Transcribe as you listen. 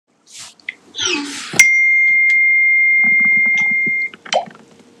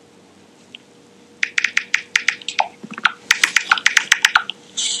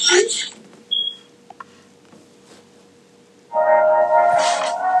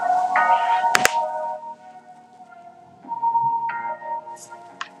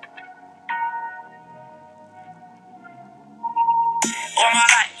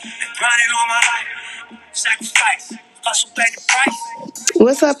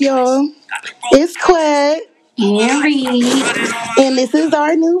What's up, y'all? It's Quet, Mary. and this is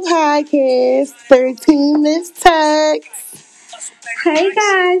our new podcast, 13 Miss Text. Hey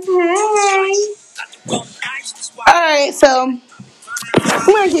guys, hey. Alright, so I'm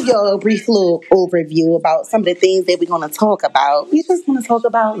going to give y'all a brief little overview about some of the things that we're going to talk about. We just want to talk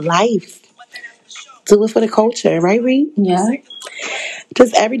about life. Do it for the culture, right, Reed? Yeah.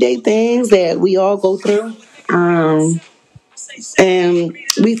 Just everyday things that we all go through. And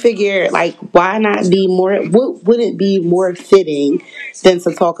we figured, like, why not be more, what would it be more fitting than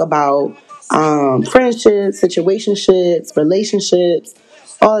to talk about friendships, situationships, relationships,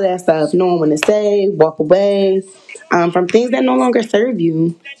 all of that stuff, knowing when to say, walk away from things that no longer serve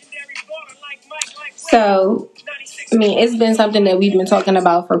you. So, it's been something that we've been talking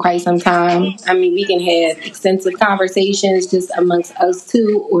about for quite some time. We can have extensive conversations just amongst us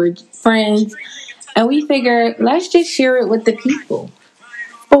two or friends. And we figured, let's just share it with the people.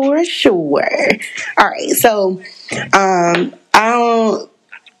 For sure. All right, so I don't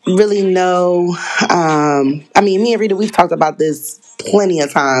really know. Me and Rita, we've talked about this plenty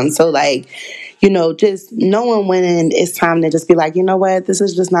of times. So, like, just knowing when it's time to just be like, you know what, this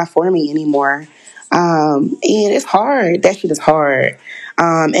is just not for me anymore. And it's hard. That shit is hard.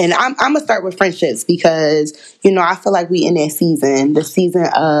 And I'm gonna start with friendships because I feel like we in that season, the season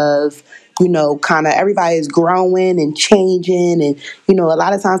of kind of everybody's growing and changing. And, a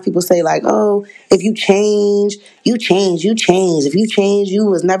lot of times people say like, oh, if you change, you change, you change. If you change, you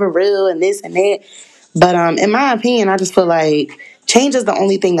was never real and this and that. But in my opinion, I just feel like change is the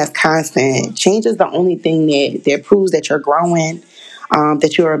only thing that's constant. Change is the only thing that proves that you're growing,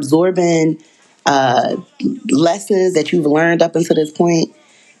 that you're absorbing lessons that you've learned up until this point.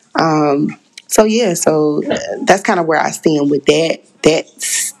 So that's kind of where I stand with that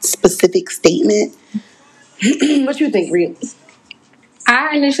specific statement. What you think, Rhea?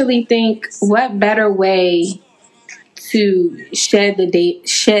 I initially think, what better way to shed the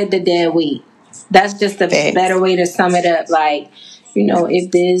dead weight? That's just a better way to sum it up. Like,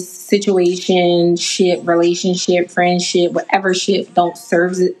 if this situation, relationship, friendship, whatever shit don't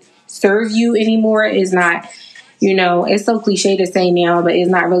serve you anymore, is not, it's so cliche to say now, but it's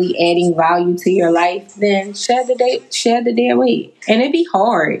not really adding value to your life, then shed the dead weight. And it'd be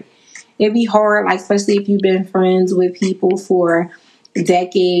hard. It'd be hard, like, especially if you've been friends with people for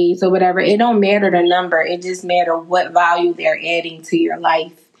decades or whatever. It don't matter the number. It just matter what value they're adding to your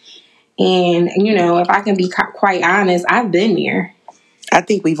life. And, if I can be quite honest, I've been there. I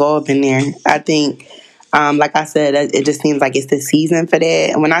think we've all been there. I think, like I said, it just seems like it's the season for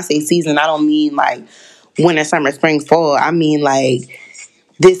that. And when I say season, I don't mean like winter, summer, spring, fall. I mean like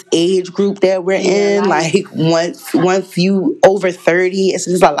this age group that we're in. Like once you over 30, it's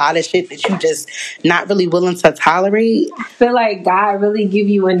just a lot of shit that you just not really willing to tolerate. I feel like God really give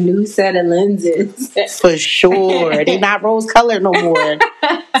you a new set of lenses. For sure. They not rose colored no more.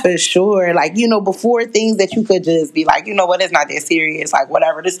 For sure. Like, before, things that you could just be like, you know what, it's not that serious. Like,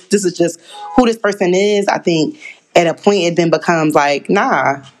 whatever. This is just who this person is. I think at a point it then becomes like,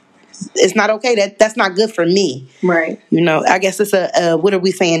 nah, it's not okay. That's not good for me. Right. I guess it's what are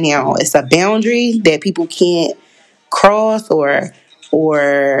we saying now? It's a boundary that people can't cross or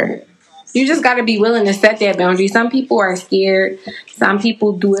you just got to be willing to set that boundary. Some people are scared. Some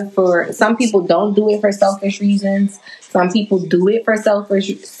people don't do it for selfish reasons. Some people do it for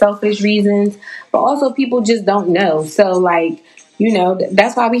selfish reasons. But also people just don't know. So, like,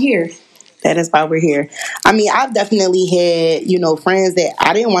 that's why we're here. That is why we're here. I've definitely had, friends that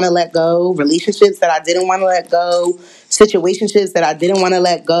I didn't want to let go, relationships that I didn't want to let go, situationships that I didn't want to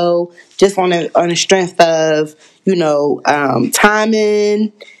let go, just on the strength of,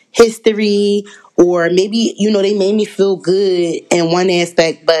 timing, history, or maybe, they made me feel good in one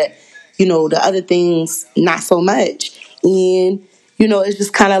aspect, but, the other things, not so much. And it's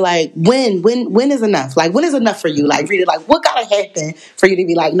just kind of like, when is enough? Like, when is enough for you? Like, really, like, what gotta happen for you to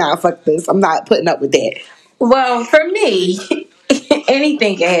be like, nah, fuck this. I'm not putting up with that. Well, for me,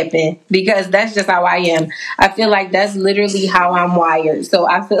 anything can happen because that's just how I am. I feel like that's literally how I'm wired. So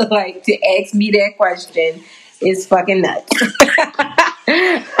I feel like to ask me that question is fucking nuts.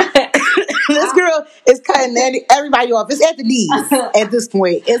 This girl is cutting everybody off. It's at the knees at this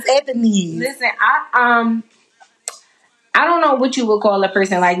point. It's at the knees. Listen, I don't know what you would call a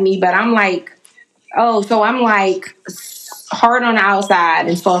person like me, but I'm like, I'm like hard on the outside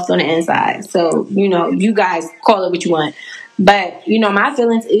and soft on the inside. So, you guys call it what you want. But, my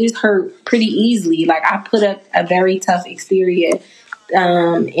feelings is hurt pretty easily. Like, I put up a very tough exterior.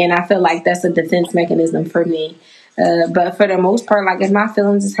 And I feel like that's a defense mechanism for me. But for the most part, like if my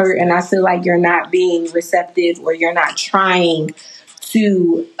feelings is hurt and I feel like you're not being receptive or you're not trying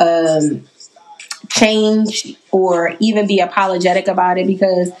to change or even be apologetic about it,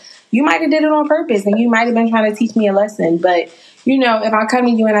 because you might have did it on purpose and you might have been trying to teach me a lesson. But if I come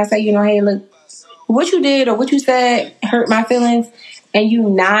to you and I say, hey, look, what you did or what you said hurt my feelings, and you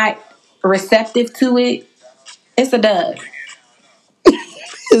not receptive to it, it's a dub.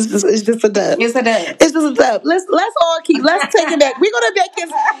 It's just a dub. It's a dub. It's just a dub. Let's take it back. We're gonna make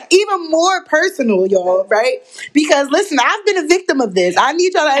it even more personal, y'all, right? Because listen, I've been a victim of this. I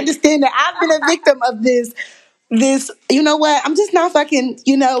need y'all to understand that I've been a victim of this. You know what? I'm just not fucking,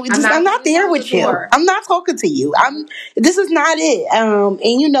 I'm not there with you. I'm not talking to you. This is not it. And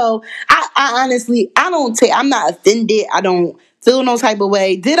I honestly, I'm not offended. I don't feel no type of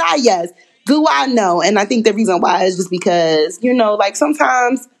way. Did I? Yes. Do I know? And I think the reason why is just because, like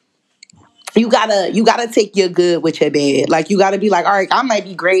sometimes you gotta take your good with your bad. Like you gotta be like, all right, I might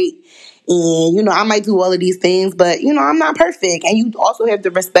be great and I might do all of these things, but I'm not perfect. And you also have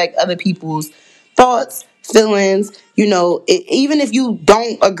to respect other people's thoughts, feelings, even if you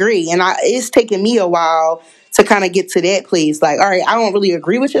don't agree. And it's taken me a while to kind of get to that place. Like, all right, I don't really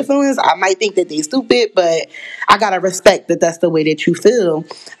agree with your feelings. I might think that they stupid, but I gotta respect that that's the way that you feel.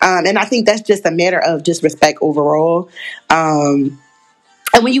 And I think that's just a matter of just respect overall. And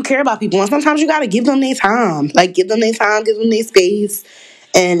when you care about people, and sometimes you gotta give them their time. Like give them their time, give them their space.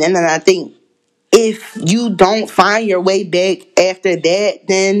 And then I think if you don't find your way back after that,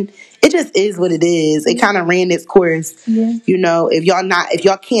 then it just is what it is. It kind of ran its course. Yeah. If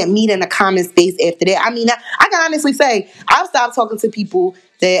y'all can't meet in a common space after that. I mean, I can honestly say I've stopped talking to people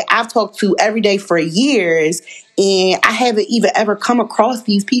that I've talked to every day for years, and I haven't even ever come across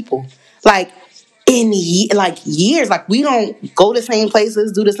these people. Like in years, like we don't go to same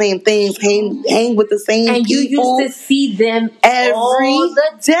places, do the same things, hang with the same and people. You used to see them every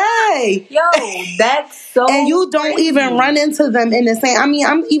day. Yo, that's so and you don't crazy. Even run into them in the same. I mean,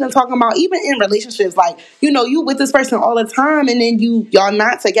 I'm even talking about even in relationships, like you with this person all the time, and then y'all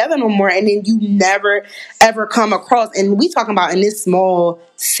not together no more, and then you never ever come across. And we talking about in this small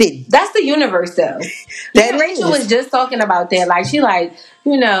city. That's the universe, though. Rachel was just talking about that. Like she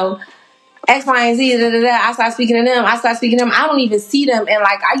X, Y, and Z, I start speaking to them. I don't even see them. And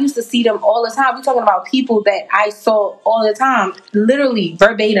I used to see them all the time. We're talking about people that I saw all the time. Literally,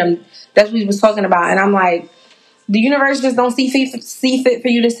 verbatim. That's what we was talking about. And I'm like, the universe just don't see fit for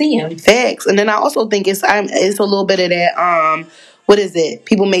you to see him. Facts. And then I also think it's a little bit of that, what is it?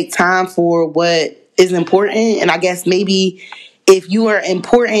 People make time for what is important. And I guess maybe if you are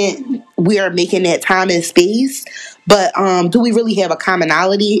important, we are making that time and space. But do we really have a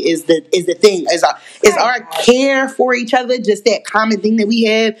commonality? Is the thing. Is our care for each other just that common thing that we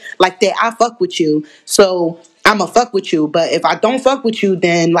have? Like that I fuck with you, so I'ma fuck with you. But if I don't fuck with you,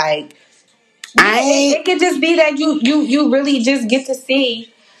 then it could just be that you really just get to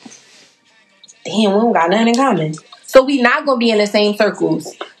see, damn, we don't got nothing in common. So we not gonna be in the same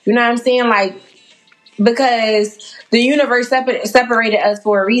circles. You know what I'm saying? Because the universe separated us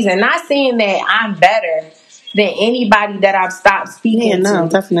for a reason. Not saying that I'm better than anybody that I've stopped speaking to. No,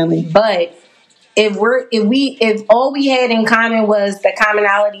 definitely. But if all we had in common was the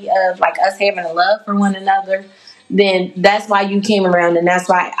commonality of us having a love for one another, then that's why you came around and that's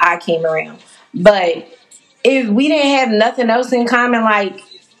why I came around. But if we didn't have nothing else in common,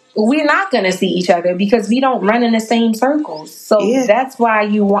 we're not gonna see each other because we don't run in the same circles. So that's why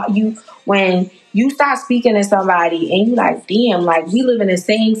when you start speaking to somebody and you damn, we live in the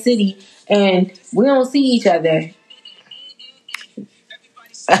same city and we don't see each other.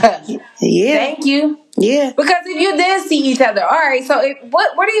 Yeah. Thank you. Yeah. Because if you did see each other, all right. So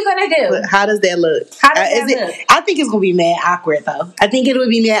what are you gonna do? But how does that look? Look? I think it's gonna be mad awkward though. I think it would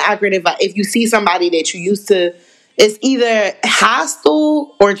be mad awkward if you see somebody that you used to. It's either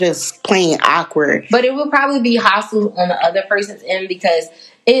hostile or just plain awkward. But it will probably be hostile on the other person's end because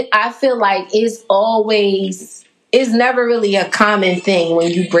I feel like it's never really a common thing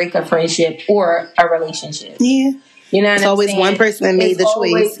when you break a friendship or a relationship. Yeah. You know what it's I'm always saying? One person that made the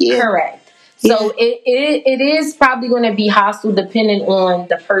choice. Yeah. Correct. So it is probably going to be hostile depending on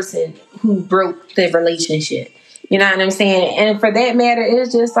the person who broke the relationship. You know what I'm saying? And for that matter,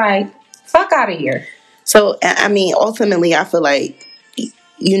 it's just fuck out of here. So, I mean, ultimately, I feel like,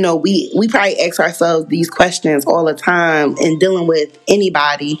 we probably ask ourselves these questions all the time in dealing with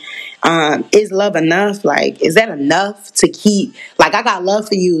anybody. Is love enough? Is that enough to keep, I got love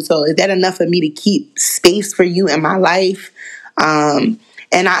for you. So is that enough for me to keep space for you in my life? And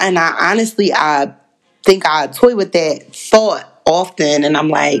I honestly, I think I toy with that thought often. And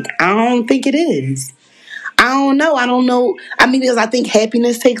I'm I don't think it is. I don't know. I mean, because I think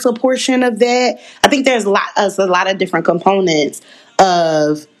happiness takes a portion of that. I think there's a lot of different components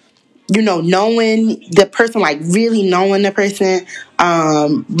of, knowing the person, like really knowing the person,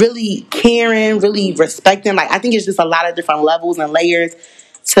 really caring, really respecting. Like, I think it's just a lot of different levels and layers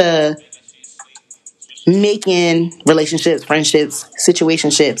to making relationships, friendships,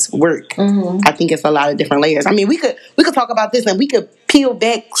 situationships work. Mm-hmm. I think it's a lot of different layers. I mean, we could talk about this and we could peel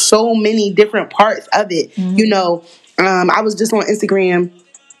back so many different parts of it. I was just on Instagram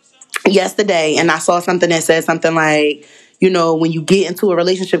yesterday and I saw something that said something like, when you get into a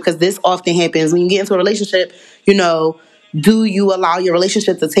relationship, because this often happens, when you get into a relationship, do you allow your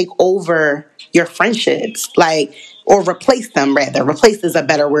relationship to take over your friendships? Like, or replace them, rather. Replace is a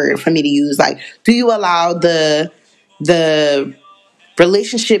better word for me to use. Like, do you allow the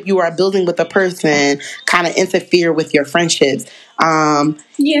relationship you are building with a person kind of interfere with your friendships?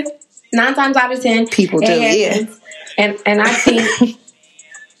 Yeah. 9 times out of 10 people do, yeah. And I think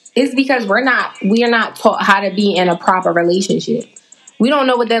it's because we are not taught how to be in a proper relationship. We don't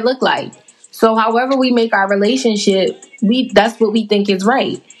know what that look like. So however we make our relationship, that's what we think is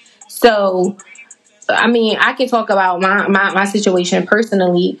right. So I mean, I can talk about my situation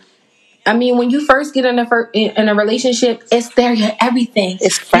personally. I mean, when you first get in a relationship, it's your everything.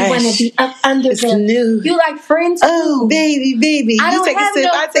 It's fresh. You want to be up under it's them. New. You like friends? Oh, baby. I You take a sip.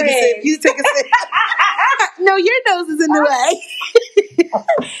 I take a sip. You take a sip. No, your nose is in the way.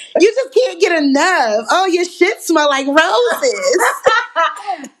 You just can't get enough. Oh, your shit smell like roses.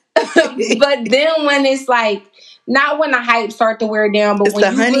 But then when it's like, not when the hype start to wear down, but it's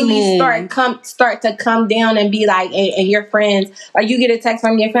when you honeymoon. really start to come down and be like, and your friends, or you get a text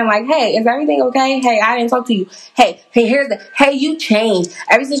from your friend like, hey, is everything okay? Hey, I didn't talk to you. Hey, hey, you changed.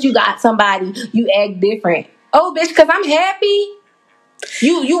 Ever since you got somebody, you act different. Oh, bitch, because I'm happy.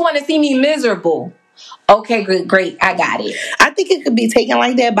 You want to see me miserable. Okay, great, I got it. I think it could be taken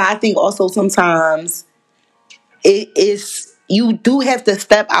like that, but I think also sometimes it is, you do have to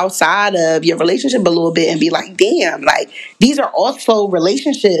step outside of your relationship a little bit and be like, damn, like, these are also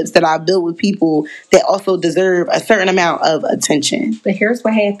relationships that I built with people that also deserve a certain amount of attention. But here's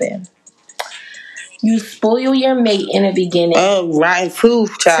what happened. You spoil your mate in the beginning. Oh, right.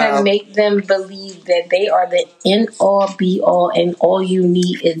 Proof, child. To make them believe that they are the end all be all and all you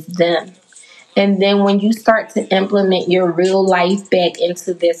need is them. And then when you start to implement your real life back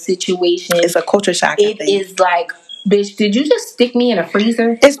into their situation, it's a culture shock. It is like, bitch, did you just stick me in a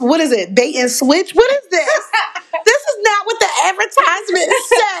freezer? What is it? Bait and switch? What is this? This is not what the advertisement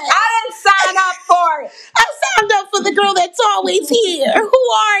said. I didn't sign up for it. I signed up for the girl that's always here.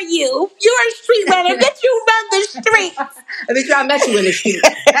 Who are you? You're a street runner. Bitch, you run the streets. I bet I met you in the streets.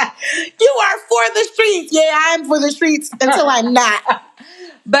 You are for the streets. Yeah, I'm for the streets until I'm not.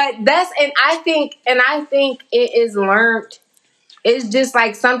 But I think it is learned. It's just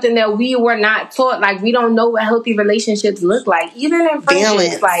like something that we were not taught. Like, we don't know what healthy relationships look like. Even in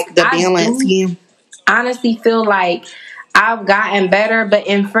friendships, like the balance. Yeah. Honestly feel like I've gotten better, but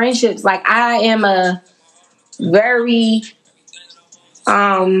in friendships, like, I am a very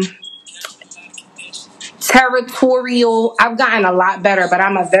territorial. I've gotten a lot better, but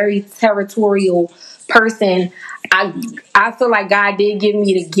I'm a very territorial person. I feel like God did give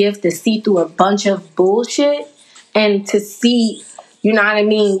me the gift to see through a bunch of bullshit and to see, you know what I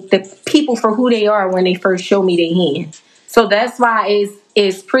mean, the people for who they are when they first show me their hand. So that's why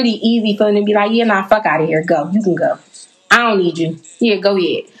it's pretty easy for them to be like, yeah, nah, fuck out of here. Go. You can go. I don't need you. Yeah, go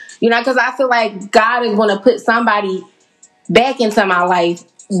ahead. You know, because I feel like God is going to put somebody back into my life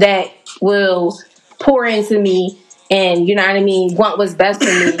that will pour into me and, you know what I mean, want what's best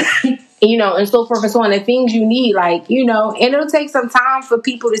for me. You know, and so forth and so on. The things you need, like, you know, and it'll take some time for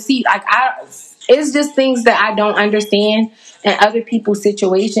people to see. Like, it's just things that I don't understand in other people's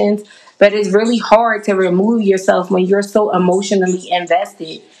situations. But it's really hard to remove yourself when you're so emotionally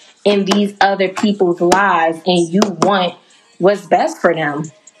invested in these other people's lives and you want what's best for them.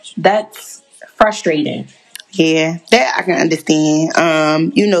 That's frustrating. Yeah, that I can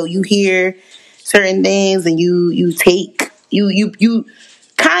understand. You know, you hear certain things and you take you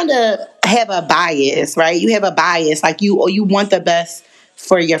kind of have a bias, right? You have a bias, like you want the best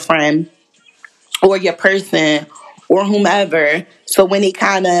for your friend or your person or whomever. So when they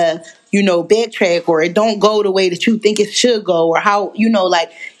kind of, you know, backtrack or it don't go the way that you think it should go, or how, you know,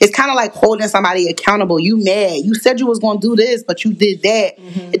 like, it's kind of like holding somebody accountable. You mad. You said you was going to do this, but you did that.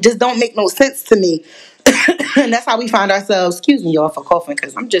 Mm-hmm. It just don't make no sense to me. And that's how we find ourselves. Excuse me, y'all, for coughing,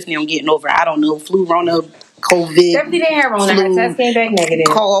 because I'm just now getting over, I don't know, flu, Rona, COVID. Definitely didn't have Rona. Her test came back negative.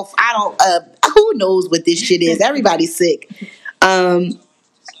 Cough. I don't, who knows what this shit is? Everybody's sick.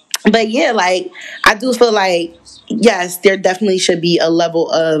 But yeah, like I do feel like yes, there definitely should be a level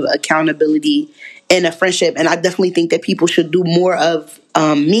of accountability in a friendship, and I definitely think that people should do more of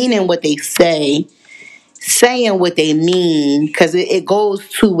meaning what they say, saying what they mean, because it goes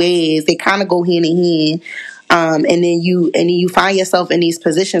two ways. They kind of go hand in hand, and then you find yourself in these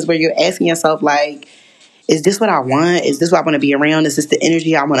positions where you're asking yourself like, is this what I want? Is this what I want to be around? Is this the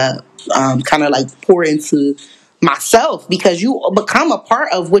energy I want to kind of like pour into myself? Because you become a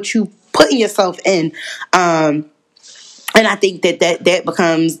part of what you putting yourself in. And I think that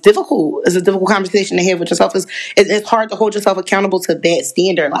becomes difficult. It's a difficult conversation to have with yourself. It's hard to hold yourself accountable to that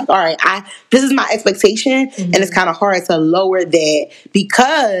standard. Like, all right, this is my expectation, and it's kind of hard to lower that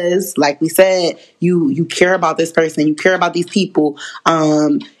because, like we said, you care about this person, you care about these people,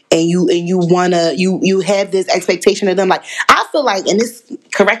 and you wanna you have this expectation of them. Like I feel like, and this,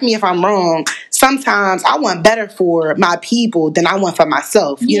 correct me if I'm wrong, sometimes I want better for my people than I want for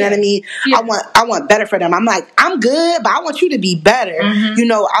myself. You know what I mean? Yeah. I want better for them. I'm like, I'm good, but I want you to be better. You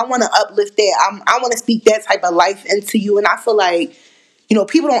know, I want to uplift that. I want to speak that type of life into you. And I feel like, you know,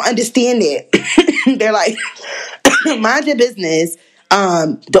 people don't understand that. They're like, mind your business.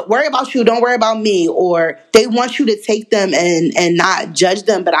 Don't worry about you, don't worry about me. Or they want you to take them and not judge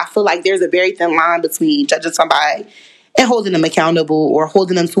them. But I feel like there's a very thin line between judging somebody and holding them accountable or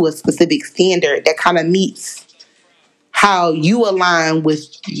holding them to a specific standard that kind of meets how you align with,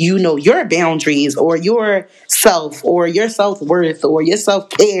 you know, your boundaries or your self or your self-worth or your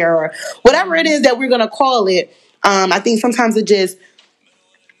self-care or whatever it is that we're going to call it. I think sometimes it's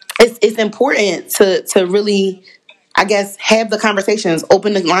important to really, I guess, have the conversations,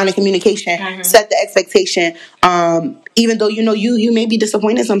 open the line of communication, set the expectation. Even though, you know, you may be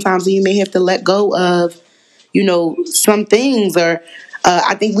disappointed sometimes and you may have to let go of, you know, some things. Or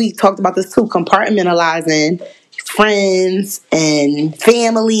I think we talked about this too, compartmentalizing friends and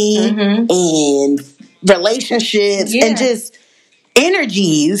family and relationships and just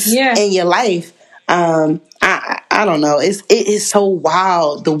energies in your life. I don't know. It is so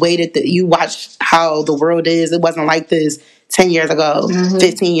wild the way that you watch how the world is. It wasn't like this 10 years ago,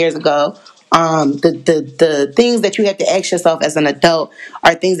 15 years ago. The things that you have to ask yourself as an adult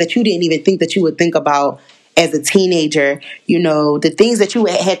are things that you didn't even think that you would think about as a teenager. You know, the things that you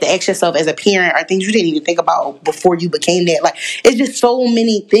had to ask yourself as a parent are things you didn't even think about before you became that. Like, it's just so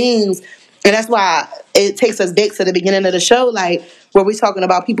many things. And that's why it takes us back to the beginning of the show, like, where we're talking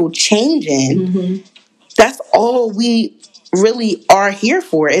about people changing. That's all we really are here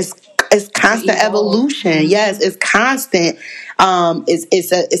for. It's constant evolution. Yes, it's constant.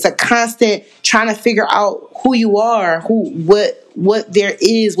 It's a constant trying to figure out who you are, what there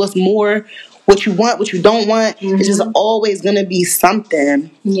is, what's more, what you want, what you don't want. It's just always gonna be something.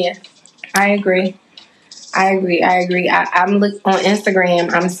 Yeah, I agree. I'm look on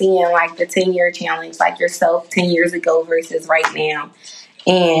Instagram. I'm seeing like the 10-year challenge, like yourself 10 years ago versus right now.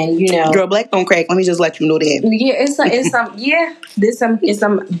 And you know, girl, black don't crack. Let me just let you know that. Yeah, there's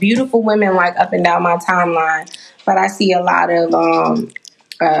some beautiful women like up and down my timeline, but I see a lot of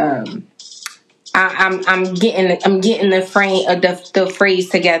I'm getting the frame of the phrase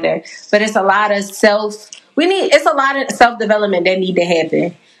together, but it's a lot of it's a lot of self development that need to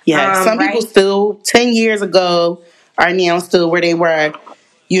happen. Yeah, some people still 10 years ago are now still where they were,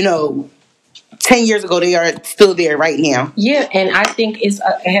 you know, 10 years ago. They are still there right now. Yeah, and I think it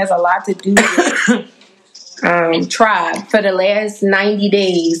has a lot to do with tribe. For the last 90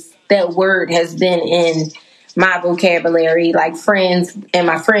 days, that word has been in my vocabulary, like friends and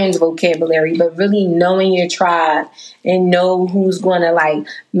my friends' vocabulary, but really knowing your tribe and know who's going to like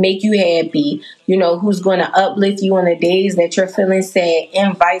make you happy, you know, who's going to uplift you on the days that you're feeling sad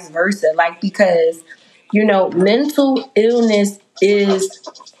and vice versa. Like, because, you know, mental illness is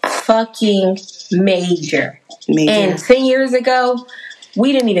fucking major. And 10 years ago,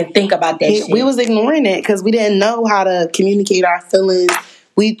 we didn't even think about that shit. We was ignoring it because we didn't know how to communicate our feelings.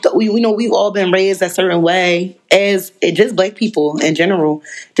 We know we've all been raised a certain way, as just black people in general,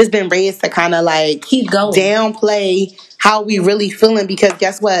 just been raised to kind of like keep going, downplay how we really feeling, because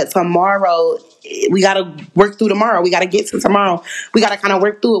guess what? Tomorrow we got to work through tomorrow. We got to get to tomorrow. We got to kind of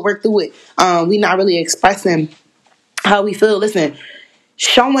work through it. We not really expressing how we feel. Listen,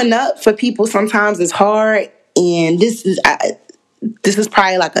 showing up for people sometimes is hard, and this is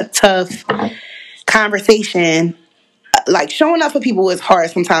probably like a tough conversation. Like, showing up for people is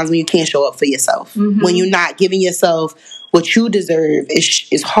hard sometimes when you can't show up for yourself. When you're not giving yourself what you deserve,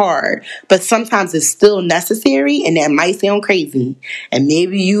 is hard. But sometimes it's still necessary, and that might sound crazy. And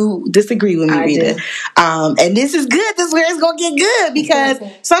maybe you disagree with me, Rita. And this is good. This is where it's going to get good, because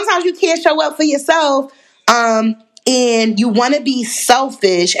sometimes you can't show up for yourself. and you want to be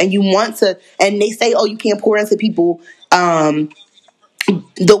selfish and you want to, and they say, oh, you can't pour into people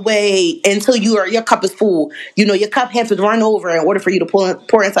the way until your cup is full. Your cup has to run over in order for you to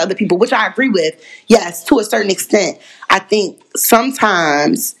pour into other people, which I agree with. Yes, to a certain extent. I think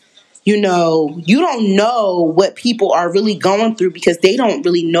sometimes, you don't know what people are really going through because they don't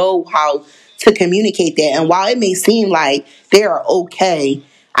really know how to communicate that. And while it may seem like they are okay,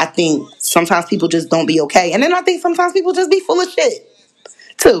 I think sometimes people just don't be okay. And then I think sometimes people just be full of shit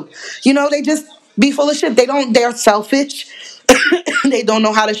too. They just be full of shit. They're selfish. They don't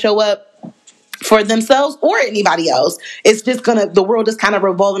know how to show up for themselves or anybody else. It's just the world is kind of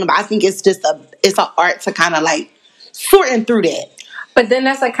revolving. But I think it's an art to kind of like sorting through that. But then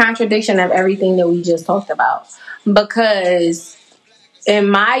that's a contradiction of everything that we just talked about. Because in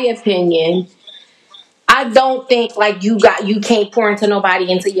my opinion, I don't think like you can't pour into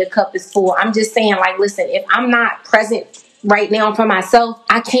nobody until your cup is full. I'm just saying, like, listen, if I'm not present right now for myself,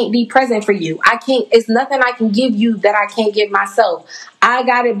 I can't be present for you. It's nothing I can give you that I can't give myself. I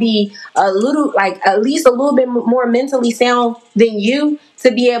gotta be a little, like, at least a little bit more mentally sound than you to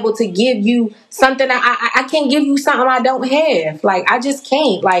be able to give you something. I can't give you something I don't have. Like, I just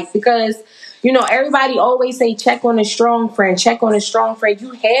can't. Like, because, everybody always say, check on a strong friend, check on a strong friend.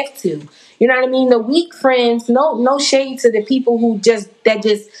 You have to. You know what I mean? The weak friends, no shade to the people who just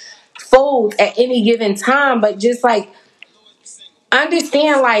fold at any given time, but just like,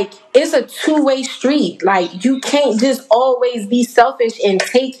 understand, like, it's a two-way street. Like, you can't just always be selfish and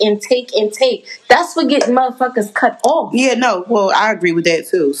take and take and take. That's what gets motherfuckers cut off. Yeah, no, well, I agree with that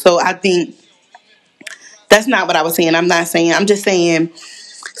too. So I think that's not what I was saying. I'm just saying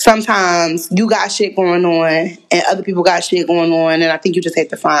sometimes you got shit going on and other people got shit going on, and I think you just have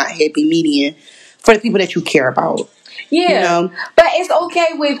to find a happy median for the people that you care about. Yeah. But it's okay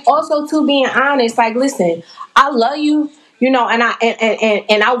with also too being honest. Like, listen, I love you. And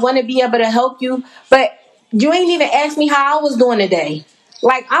I want to be able to help you, but you ain't even asked me how I was doing today.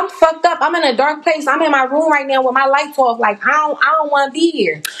 Like, I'm fucked up. I'm in a dark place. I'm in my room right now with my lights off. Like, I don't want to be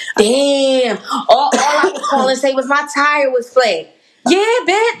here. Damn. All I was calling say was my tire was flat. Yeah,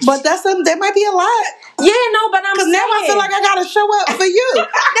 bitch. But that might be a lot. Yeah, no, but I'm saying. Because now I feel like I gotta show up for you. Now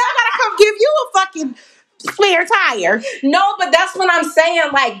I gotta come give you a fucking spare tire. No, but that's what I'm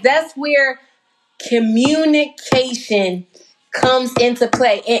saying. Like, that's where communication comes into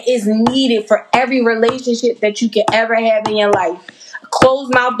play and is needed for every relationship that you can ever have in your life.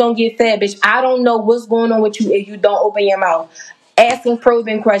 Closed mouth don't get fed, bitch. I don't know what's going on with you if you don't open your mouth. Asking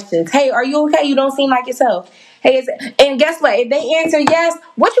probing questions. Hey, are you okay? You don't seem like yourself. Hey, and guess what? If they answer yes,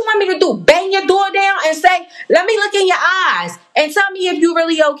 what you want me to do? Bang your door down and say, let me look in your eyes and tell me if you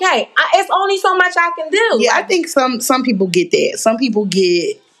really okay. It's only so much I can do. Yeah, I think some people get that. Some people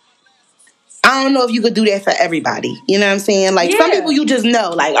get, I don't know if you could do that for everybody. You know what I'm saying? Like, some people you just know,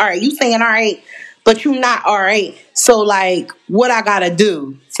 like, all right, you saying all right, but you not all right. So, like, what I gotta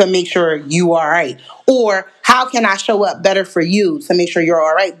do to make sure you all right? Or how can I show up better for you to make sure you're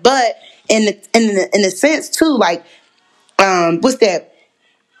all right? But in the sense too, like, what's that?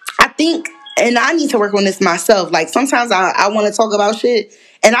 I think, and I need to work on this myself. Like, sometimes I want to talk about shit,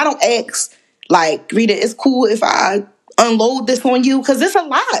 and I don't ask, like, Rita, it's cool if I unload this on you, because it's a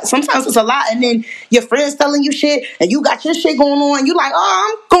lot. Sometimes it's a lot, and then your friends telling you shit, and you got your shit going on. You like,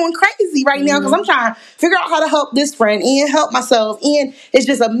 oh, I'm going crazy right now because I'm trying to figure out how to help this friend and help myself, and it's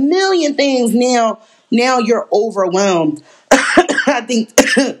just a million things now. Now you're overwhelmed. I think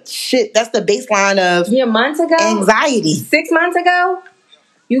shit. That's the baseline of months ago, anxiety. 6 months ago,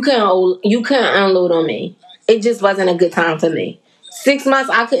 you couldn't unload on me. It just wasn't a good time for me. 6 months,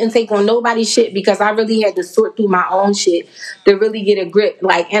 I couldn't take on nobody's shit because I really had to sort through my own shit to really get a grip.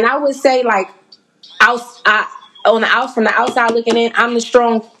 Like, and I would say, like, from the outside looking in, I'm a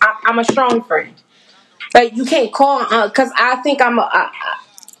strong friend. Like, you can't call because I think I'm a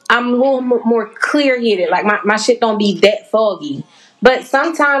little more clear-headed. Like, my shit don't be that foggy. But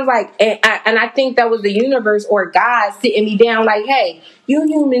sometimes, like, and I think that was the universe or God sitting me down like, hey, you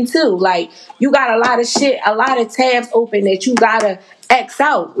human too. Like, you got a lot of shit, a lot of tabs open that you gotta X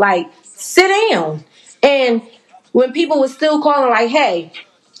out. Like, sit down. And when people were still calling like, hey,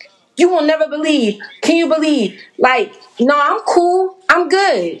 you will never believe. Can you believe? Like, no, I'm cool. I'm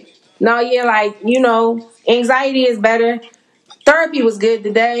good. No, yeah, like, anxiety is better. Therapy was good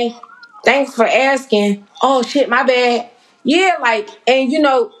today. Thanks for asking. Oh, shit, my bad. Yeah, like, and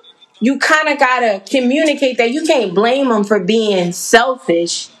you kind of gotta communicate that. You can't blame them for being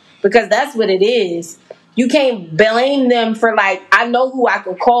selfish because that's what it is. You can't blame them for, like, I know who I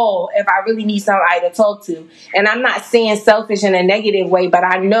can call if I really need somebody to talk to. And I'm not saying selfish in a negative way, but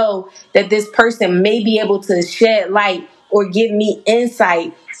I know that this person may be able to shed light or give me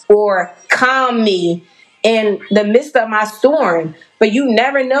insight or calm me in the midst of my storm. But you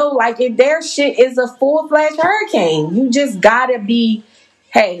never know, like, if their shit is a full-fledged hurricane. You just gotta be,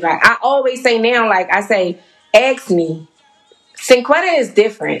 hey, like, I always say now, like, I say, ask me. Cinquetta is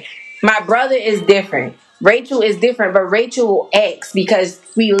different. My brother is different. Rachel is different, but Rachel will ask because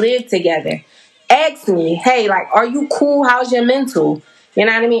we live together. Ask me, hey, like, are you cool? How's your mental? You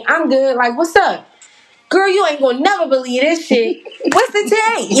know what I mean? I'm good. Like, what's up? Girl, you ain't gonna never believe this shit. What's the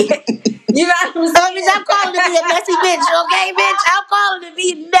day? You know what I'm saying? Bitch, I'm calling to be a messy bitch, okay, bitch? I'm calling to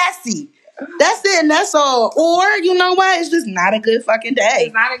be messy. That's it, and that's all. Or, you know what? It's just not a good fucking day.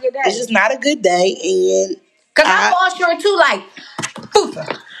 It's not a good day. It's just not a good day, and... Because I fall short, too, like,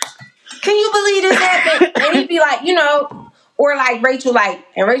 Fufa, can you believe this happened? And he'd be like, you know, or like Rachel, like,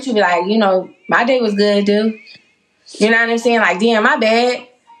 and Rachel be like, you know, my day was good, dude. You know what I'm saying? Like, damn, my bad.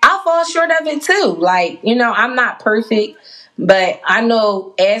 I'll fall short of it too. Like, you know, I'm not perfect, but I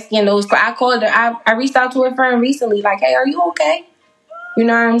know asking those, I called her, I reached out to her friend recently, like, hey, are you okay? You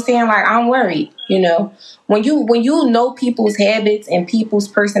know what I'm saying? Like, I'm worried, you know. When you know people's habits and people's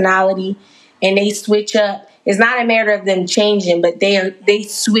personality and they switch up, it's not a matter of them changing, but they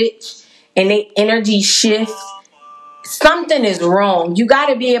switch and their energy shifts. Something is wrong. You got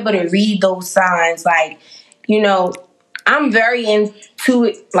to be able to read those signs. Like, you know, I'm very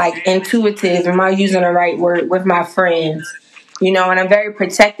intuitive, am I using the right word, with my friends, you know, and I'm very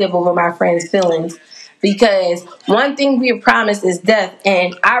protective over my friends' feelings because one thing we are promised is death,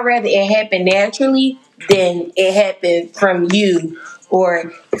 and I'd rather it happen naturally than it happen from you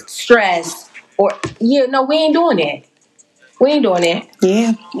or stress or, yeah, no, we ain't doing that. We ain't doing that.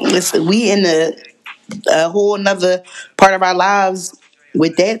 Yeah, listen, we in a whole nother part of our lives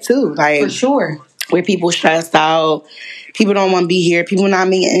with that too. Like, for sure. Where people stressed out, people don't want to be here, people not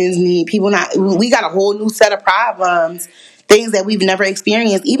making ends meet, we got a whole new set of problems, things that we've never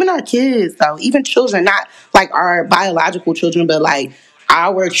experienced. Even our kids, though, even children, not like our biological children, but like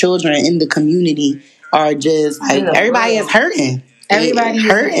our children in the community are just like, everybody is hurting. Everybody is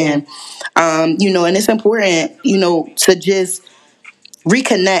hurting. You know, and it's important, you know, to just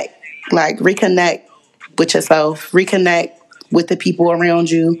reconnect with yourself, reconnect with the people around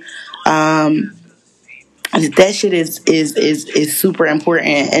you. That shit is super important.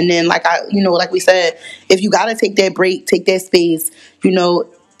 And then, like we said, if you gotta take that break, take that space, you know,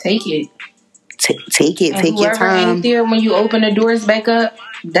 take it. Take it. And take your time. Ain't there when you open the doors back up,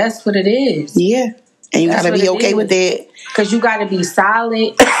 that's what it is. Yeah, and you gotta be okay with that. Because you gotta be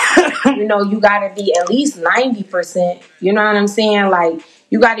solid. You know, you gotta be at least 90%. You know what I'm saying? Like,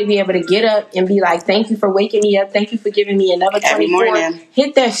 you gotta be able to get up and be like, thank you for waking me up. Thank you for giving me another 24. Every morning.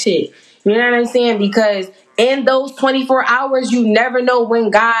 Hit that shit. You know what I'm saying? Because in those 24 hours, you never know when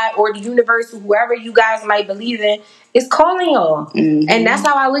God or the universe, whoever you guys might believe in, is calling y'all. Mm-hmm. And that's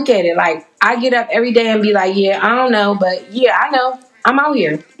how I look at it. Like, I get up every day and be like, yeah, I don't know, but yeah, I know. I'm out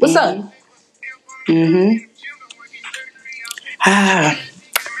here. What's up? Mm-hmm.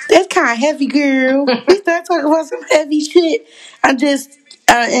 That's kind of heavy, girl. We start talking about some heavy shit. I just,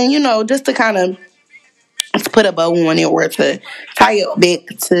 and you know, just to kind of put a bow on it or to tie it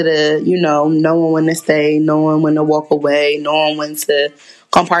back to the, you know, knowing when to stay, knowing when to walk away, knowing when to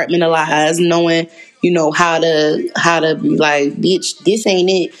compartmentalize, knowing, you know, how to be like, bitch, this ain't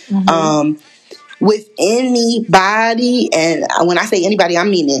it. Mm-hmm. With anybody, and when I say anybody, I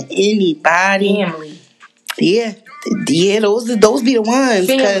mean it. Anybody. Family. Yeah, those be the ones,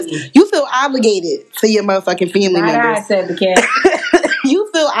 because you feel obligated to your motherfucking family members. I said the cat.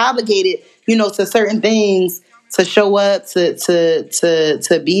 You feel obligated, you know, to certain things, to show up,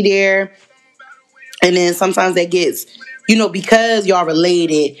 to be there, and then sometimes that gets, you know, because y'all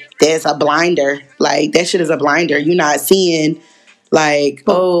related, there's a blinder. Like, that shit is a blinder. You're not seeing, like,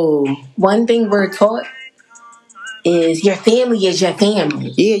 one thing we're taught is your family is your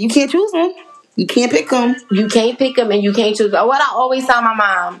family. Yeah, you can't choose them. You can't pick them. You can't pick them, and you can't choose. What I always tell my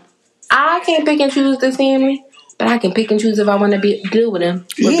mom, I can't pick and choose this family, but I can pick and choose if I want to deal with them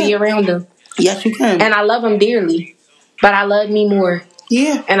or be around them. Yes, you can. And I love them dearly, but I love me more.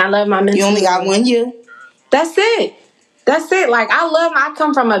 Yeah. And I love my mental. You only got one you. That's it. Like, I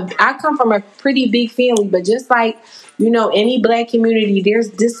come from a pretty big family, but just like, you know, any black community,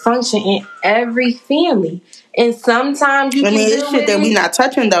 there's dysfunction in every family. And sometimes it's shit that we not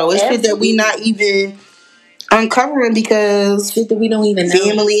touching, though. It's shit that we not even uncovering, because shit that we don't even know.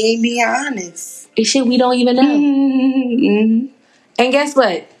 Family ain't being honest. It's shit we don't even know. Mm-hmm. And guess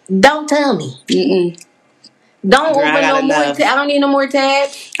what? Don't tell me. Mm-mm. Don't Girl, open no more. I don't need no more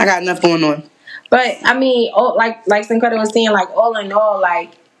tabs. I got enough going on. But I mean, like Sinclair was saying, like all in all,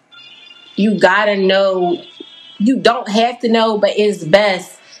 like you gotta know. You don't have to know, but it's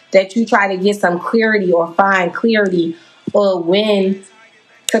best that you try to get some clarity or find clarity or when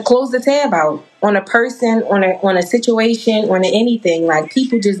to close the tab out on a person, on a situation, on anything. Like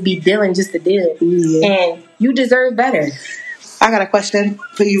people just be dealing just to deal, and you deserve better. I got a question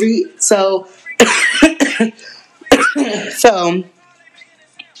for you, Reed. So, so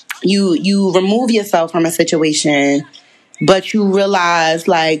you remove yourself from a situation, but you realize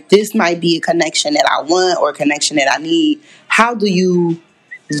like this might be a connection that I want or a connection that I need. How do you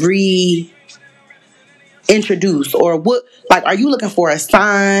reintroduce, or what? Like, are you looking for a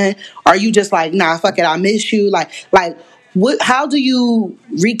sign? Are you just like, nah, fuck it, I miss you? Like what? How do you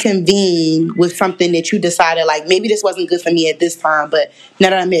reconvene with something that you decided like maybe this wasn't good for me at this time, but now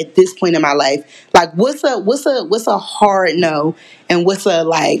that I'm at this point in my life, like what's a hard no, and what's a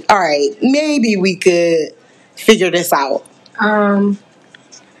like, all right, maybe we could figure this out.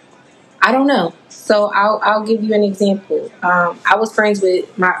 I don't know. So I'll give you an example. I was friends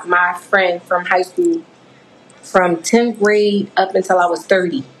with my friend from high school from 10th grade up until I was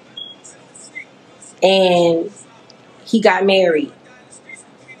 30. And he got married.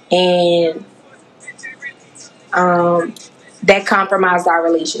 And that compromised our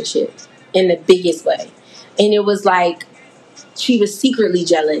relationship in the biggest way. And it was like she was secretly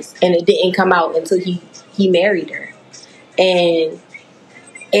jealous and it didn't come out until he married her. And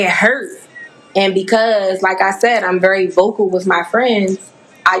it hurt. And because, like I said, I'm very vocal with my friends,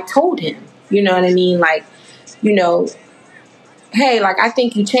 I told him, you know what I mean? Like, you know, hey, like, I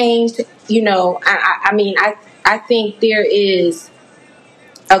think you changed. You know, I mean, I think there is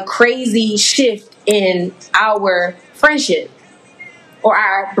a crazy shift in our friendship or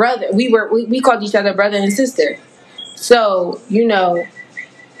our brother. We called each other brother and sister. So, you know,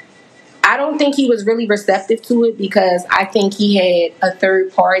 I don't think he was really receptive to it because I think he had a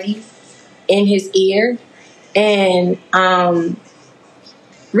third party in his ear. And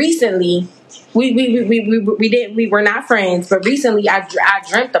recently, we were not friends, but recently I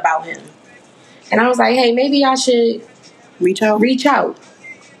dreamt about him, and I was like, hey, maybe I should reach out.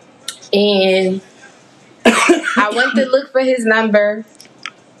 And I went to look for his number.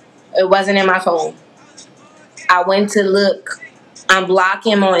 It wasn't in my phone. I went to unblock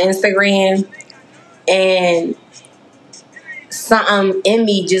him on Instagram, and something in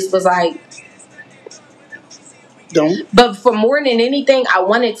me just was like, don't. But for more than anything, I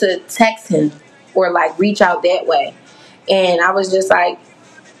wanted to text him or like reach out that way. And I was just like,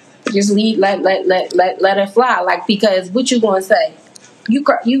 just let it fly. Like, because what you gonna say? You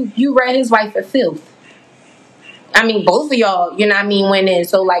read his wife a filth. I mean, both of y'all, you know what I mean, went in.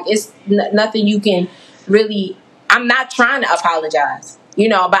 So like, it's nothing you can really. I'm not trying to apologize, you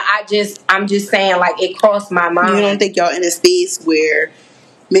know, but I'm just saying, like, it crossed my mind. You don't think y'all in a space where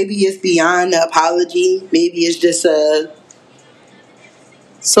maybe it's beyond the apology? Maybe it's just so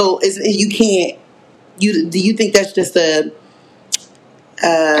you can't. Do you think that's just a?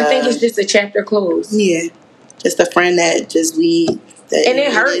 I think it's just a chapter closed. Yeah, just a friend that just that and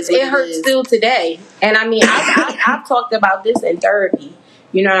it hurts. It hurts still today. And I mean, I've talked about this in therapy.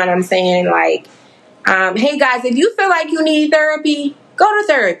 You know what I'm saying? Like, hey guys, if you feel like you need therapy, go to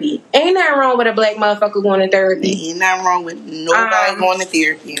therapy. Ain't nothing wrong with a black motherfucker going to therapy. Ain't nothing wrong with nobody going to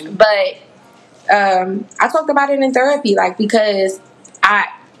therapy. But I talked about it in therapy, like, because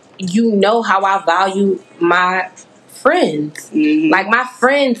you know how I value my friends. Mm-hmm. Like, my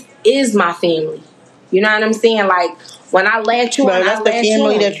friends is my family. You know what I'm saying? Like, when I let you on, that's the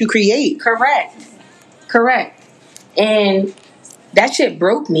family that you create. Correct. And that shit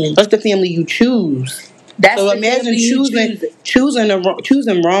broke me. That's the family you choose. So imagine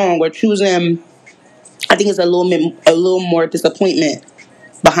choosing wrong or choosing. I think it's a little more disappointment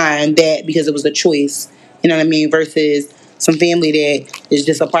behind that because it was a choice. You know what I mean? Versus some family that is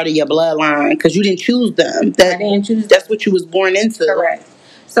just a part of your bloodline because you didn't choose them. I didn't choose them. That's what you was born into. Correct.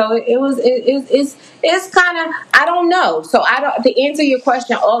 So it's kind of, I don't know. So I don't, to answer your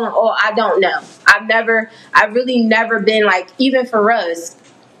question all in all, I don't know. I've really never been like, even for us,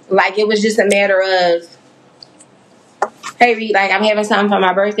 like it was just a matter of, hey Reed, like I'm having something for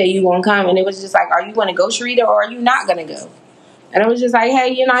my birthday, you gonna come? And it was just like, are you gonna go, Sharita, or are you not gonna go? And it was just like,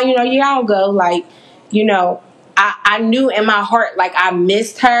 hey, yeah, I'll go. Like, you know, I knew in my heart like I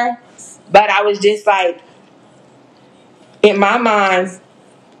missed her, but I was just like, in my mind,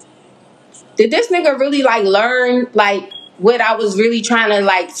 did this nigga really like learn like what I was really trying to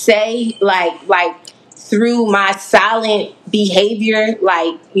like say, like through my silent behavior,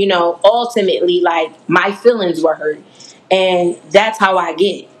 like, ultimately, like, my feelings were hurt. And that's how I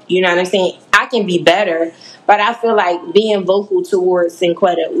get. You know what I'm saying? I can be better, but I feel like being vocal towards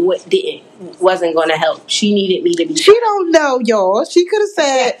Cinquetta wasn't going to help. She needed me to be. She don't know, y'all. She could have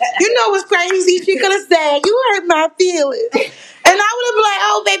said, you know what's crazy? She could have said, you hurt my feelings. And I would have been like,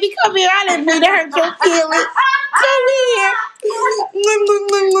 oh, baby, come here. I didn't mean to hurt your feelings. Come here.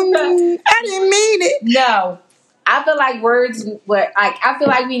 I didn't mean it. No. I feel like words were, like, I feel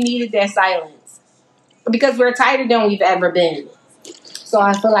like we needed that silence. Because we're tighter than we've ever been. So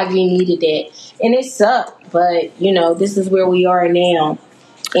I feel like we needed that. And it sucked. But, this is where we are now.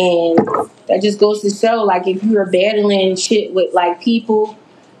 And that just goes to show, like, if you're battling shit with, like, people,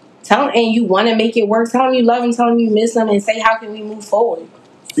 tell them, and you want to make it work, tell them you love them, tell them you miss them, and say, how can we move forward?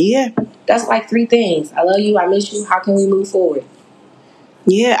 Yeah. That's like 3 things. I love you, I miss you, how can we move forward?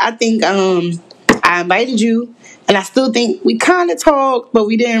 Yeah, I think I invited you, and I still think we kind of talked, but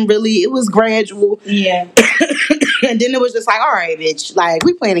we didn't really. It was gradual. Yeah. And then it was just like, all right, bitch, like,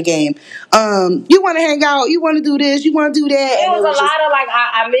 we playing a game. You want to hang out, you want to do this, you want to do that. It was a just, lot of, like,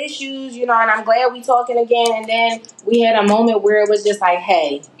 I miss you, and I'm glad we talking again. And then we had a moment where it was just like,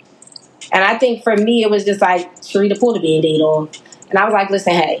 hey. And I think for me, it was just like, Sharita, pull the Band-Aid off. And I was like,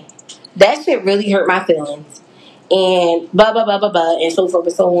 listen, hey, that shit really hurt my feelings. And blah, blah, blah, blah, blah, and so forth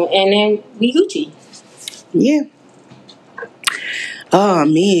and so on. And then we Gucci. Yeah. Oh,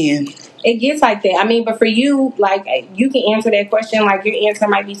 man. It gets like that. I mean, but for you, like, you can answer that question. Like, your answer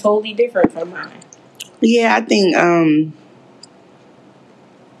might be totally different from mine. Yeah, I think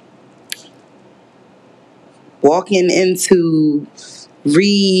walking into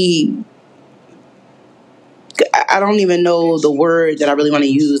I don't even know the word that I really want to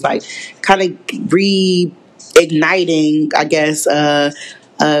use, like, kind of reigniting, I guess, a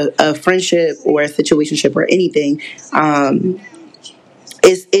friendship or a situationship or anything.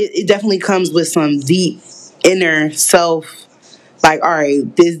 It definitely comes with some deep inner self. Like, all right,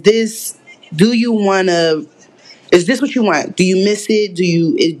 is this what you want? Do you miss it? Do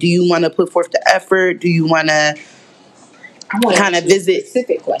you want to put forth the effort? Do you want to kind of visit?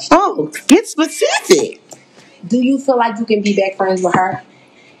 Specific question. Oh, get specific. Do you feel like you can be back friends with her?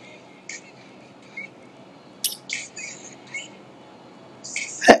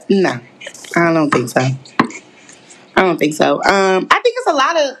 No, I don't think so. I think it's a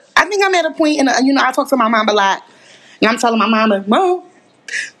lot of. I think I'm at a point, and I talk to my mom a lot, and I'm telling my mama, Mom,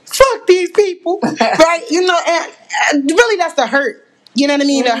 fuck these people, right? And really, that's the hurt. You know what I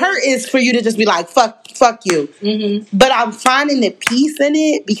mean? Mm-hmm. The hurt is for you to just be like, fuck you. Mm-hmm. But I'm finding the peace in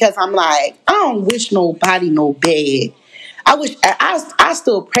it because I'm like, I don't wish nobody no bad. I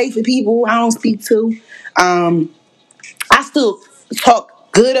still pray for people I don't speak to. I still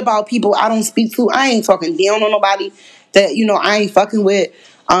talk good about people I don't speak to. I ain't talking down on nobody that, I ain't fucking with.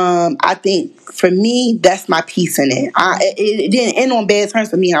 I think for me, that's my piece in it. It didn't end on bad terms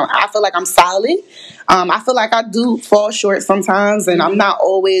for me. I feel like I'm solid. I feel like I do fall short sometimes, and I'm not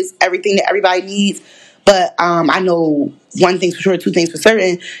always everything that everybody needs. But I know one thing's for sure, 2 things for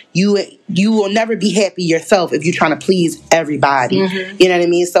certain. You will never be happy yourself if you're trying to please everybody. Mm-hmm. You know what I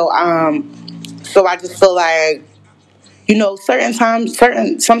mean? So I just feel like,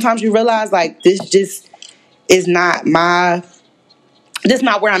 sometimes you realize, like, this just is not where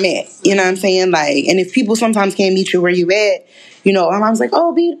I'm at. You know what I'm saying? Like, and if people sometimes can't meet you where you at, my mom's like,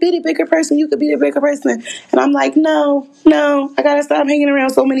 oh, be the bigger person. You could be the bigger person. And I'm like, no, I gotta stop hanging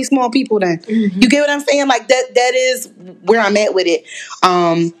around so many small people then. Mm-hmm. You get what I'm saying? Like, that is where I'm at with it.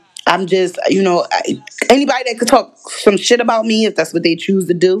 I'm just, anybody that could talk some shit about me, if that's what they choose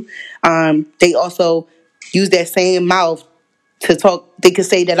to do, they also use that same mouth to talk. They could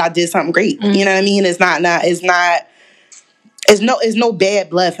say that I did something great. Mm-hmm. You know what I mean? It's no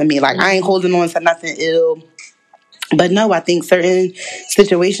bad blood for me. Like, I ain't holding on to nothing ill. But no, I think certain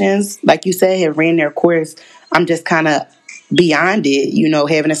situations, like you said, have ran their course. I'm just kind of beyond it,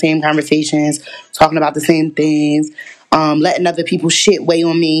 having the same conversations, talking about the same things, letting other people's shit weigh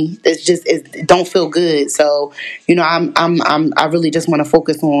on me. It don't feel good. So, I really just want to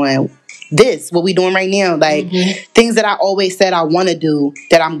focus on what we doing right now, like, things that I always said I want to do,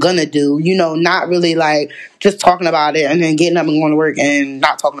 that I'm gonna do, not really like just talking about it and then getting up and going to work and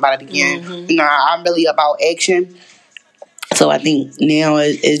not talking about it again. Mm-hmm. I'm really about action. So I think now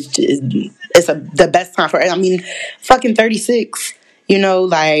it's the best time for it. I mean, fucking 36, and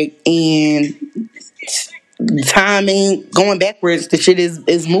time ain't going backwards. The shit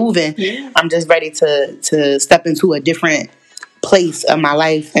is moving. Yeah. I'm just ready to step into a different place of my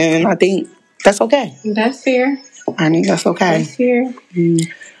life, and I think that's okay. That's fair. I think that's okay. That's fair.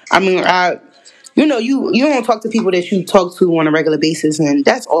 I mean, you don't talk to people that you talk to on a regular basis, and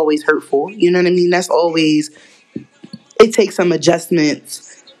that's always hurtful. You know what I mean? That's always, it takes some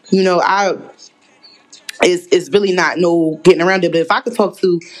adjustments. I it's really not no getting around it. But if I could talk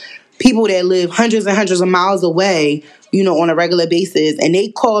to people that live hundreds and hundreds of miles away, on a regular basis, and they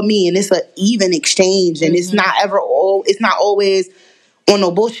call me, and it's an even exchange, and it's not always on no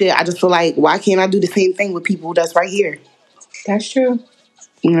bullshit. I just feel like, why can't I do the same thing with people that's right here? That's true.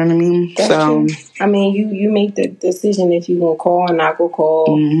 You know what I mean? That's true. I mean, you make the decision if you gonna call or not go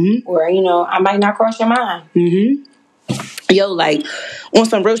call, or I might not cross your mind. Yo, like on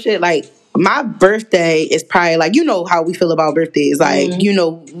some real shit, like my birthday is probably like, how we feel about birthdays. Like,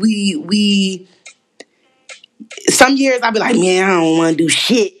 we some years I'll be like, man, I don't want to do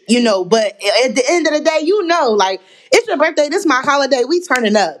shit, but at the end of the day, like, it's your birthday, this is my holiday, we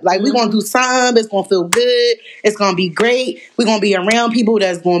turning up. Like, we gonna do something, it's gonna feel good, it's gonna be great, we're gonna be around people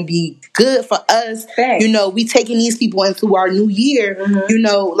that's gonna be good for us. Thanks. We taking these people into our new year,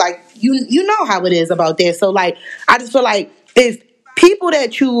 like, you know how it is about that. So, like, I just feel like if people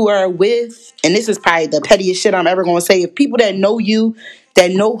that you are with, and this is probably the pettiest shit I'm ever gonna say, if people that know you,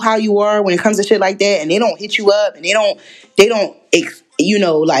 that know how you are when it comes to shit like that, and they don't hit you up, and they don't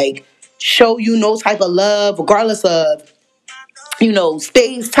like show you no type of love, regardless of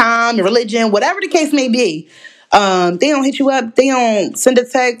space, time, religion, whatever the case may be. They don't hit you up, they don't send a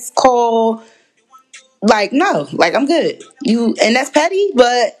text, call. Like, no, like, I'm good. And that's petty,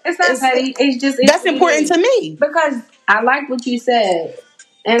 but it's not petty. It's just that's important to me, because I like what you said.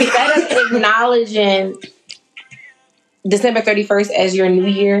 Instead of acknowledging December 31st as your new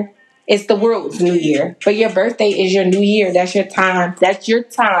year, it's the world's new year. But your birthday is your new year. That's your time. That's your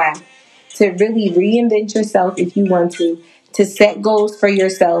time to really reinvent yourself if you want to set goals for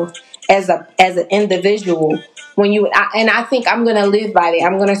yourself as an individual. I think I'm gonna live by that.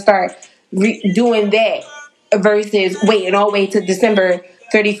 I'm gonna start doing that versus waiting all the way to December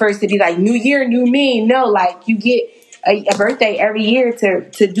 31st to be like, new year, new me. No, like, you get a birthday every year to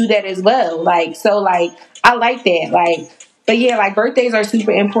do that as well. Like, so, like, I like that. Like, but yeah, like, birthdays are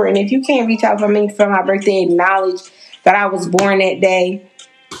super important. If you can't reach out for me for my birthday, acknowledge that I was born that day.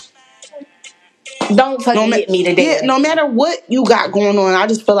 Don't forget me today. Yeah, no matter what you got going on, I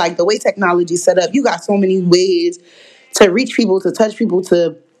just feel like the way technology's set up, you got so many ways to reach people, to touch people,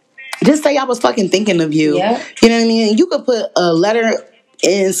 to just say I was fucking thinking of you. Yeah. You know what I mean? You could put a letter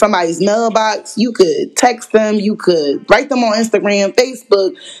in somebody's mailbox. You could text them. You could write them on Instagram,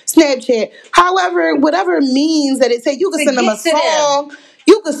 Facebook, Snapchat. However, whatever means that it takes, you could send them a song.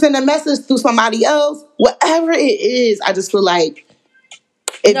 You could send a message through somebody else. Whatever it is, I just feel like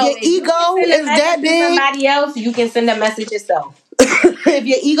if your ego is that big, somebody else, you can send a message yourself. If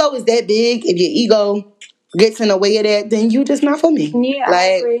your ego is that big, if your ego gets in the way of that, then you just not for me. Yeah, I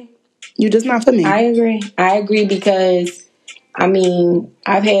agree. You just not for me. I agree because, I mean,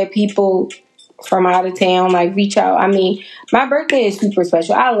 I've had people from out of town like reach out. I mean, my birthday is super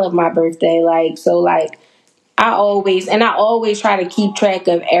special. I love my birthday. Like, so, like, I always try to keep track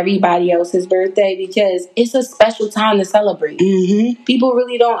of everybody else's birthday because it's a special time to celebrate. People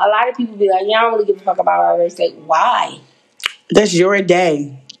really don't. A lot of people be like, yeah, I don't really give a fuck about our birthday. Why? That's your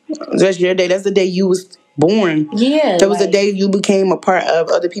day. That's your day. That's the day you was born. Yeah. That was the day you became a part of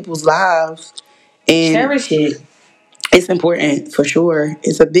other people's lives. And cherish it. It's important for sure.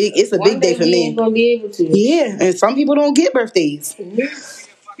 It's a big day for me. Ain't gonna be able to. Yeah, and some people don't get birthdays.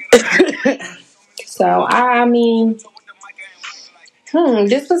 So I mean,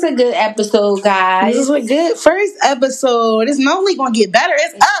 this was a good episode, guys. This was a good first episode. It's normally gonna get better.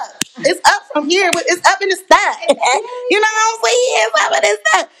 It's up. It's up from here, but it's up in the sky. You know what I'm saying? It's up in the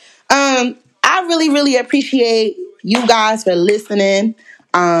sky. I really, really appreciate you guys for listening.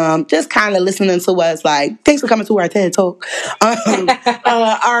 Just kind of listening to us. Like, thanks for coming to our TED Talk.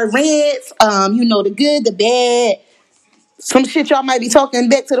 Our rants. The good, the bad. Some shit y'all might be talking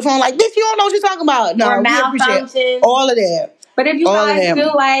back to the phone like, bitch, you don't know what you're talking about. No, or we appreciate all of that. But if you guys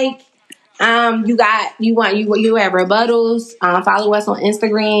feel like you have rebuttals, follow us on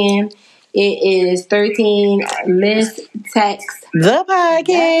Instagram. It is 13 Miss Text the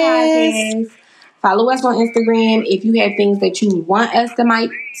podcast. Follow us on Instagram. If you have things that you want us to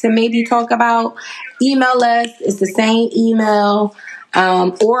maybe talk about, email us. It's the same email.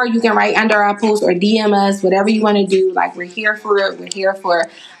 Or you can write under our post or DM us, whatever you want to do. Like, we're here for it. We're here for,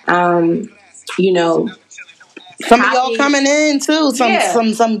 some of y'all coming in too. Some guests.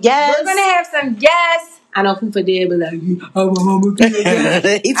 We're gonna have some guests. I know Fufa did, but like,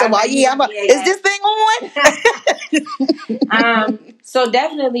 he said, "Well, is this thing on?" So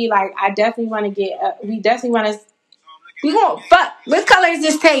definitely, like, I definitely want to get. We definitely want to. We won't fuck. What color is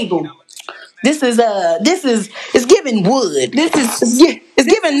this table? This is it's giving wood. It's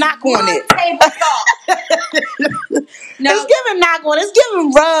giving knock on it. No, it's giving knock on it. It's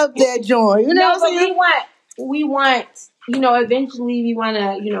giving rub that joint. You know what I'm saying? We want, eventually we want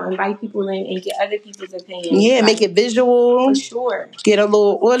to, invite people in and get other people's opinions. Yeah, make it visual. For sure. Get a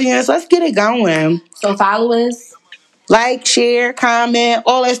little audience. Let's get it going. So follow us. Like, share, comment,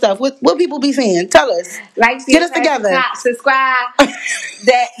 all that stuff. What people be saying? Tell us. Like, share, get us together. Subscribe.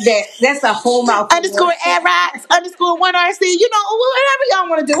 That's a whole mouthful. Underscore ad rocks. Underscore 1RC. Whatever y'all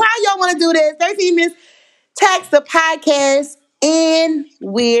want to do. How y'all want to do this? 13 minutes. Text the podcast, and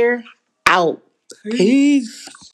we're out. Peace.